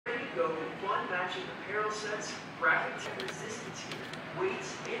go with fun matching apparel sets, graphics and resistance gear,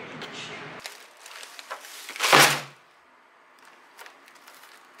 weights, and conditioning.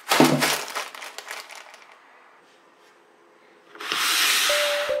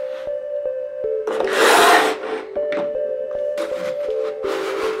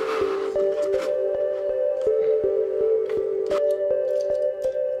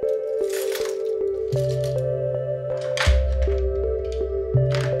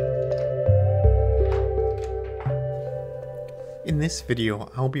 In this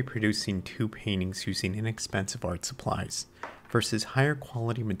video, I'll be producing 2 paintings using inexpensive art supplies versus higher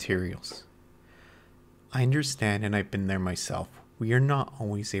quality materials. I understand, and I've been there myself, we are not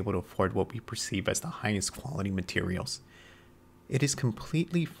always able to afford what we perceive as the highest quality materials. It is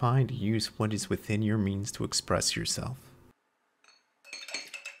completely fine to use what is within your means to express yourself.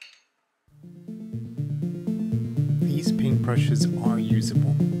 These paintbrushes are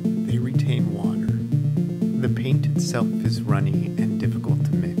usable. They retain water. The paint itself is runny and difficult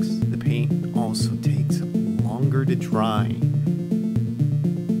to mix. The paint also takes longer to dry.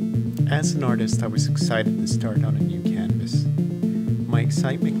 As an artist, I was excited to start on a new canvas. My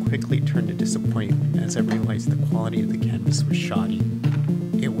excitement quickly turned to disappointment as I realized the quality of the canvas was shoddy.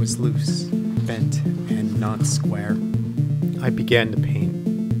 It was loose, bent, and not square. I began to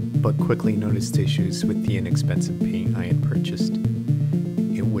paint, but quickly noticed issues with the inexpensive paint I had purchased.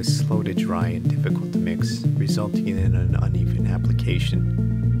 It was slow to dry and difficult to mix, resulting in an uneven application.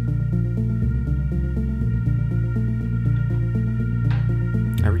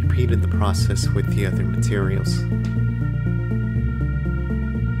 I repeated the process with the other materials.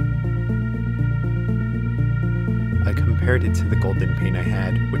 I compared it to the golden paint I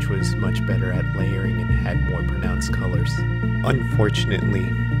had, which was much better at layering and had more pronounced colors.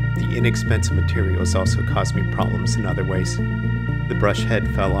 Unfortunately, the inexpensive materials also caused me problems in other ways. The brush head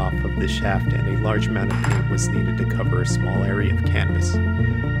fell off of the shaft and a large amount of paint was needed to cover a small area of canvas.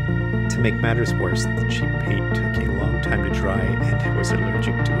 To make matters worse, the cheap paint took a long time to dry and I was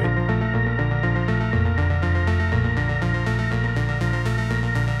allergic to it.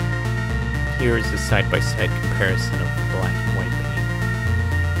 Here is a side-by-side comparison of the black and white paint.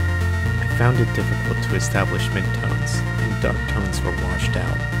 I found it difficult to establish mid-tones, and dark tones were washed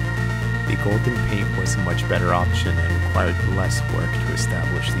out. The golden paint was a much better option and required less work to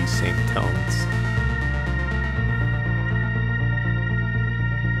establish these same tones.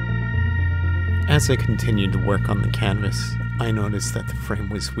 As I continued to work on the canvas, I noticed that the frame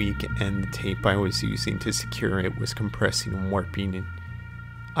was weak and the tape I was using to secure it was compressing and warping it.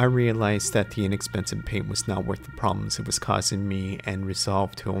 I realized that the inexpensive paint was not worth the problems it was causing me and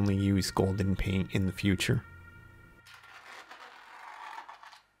resolved to only use golden paint in the future.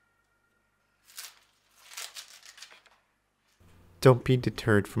 Don't be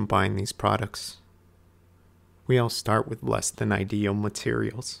deterred from buying these products. We all start with less than ideal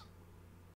materials.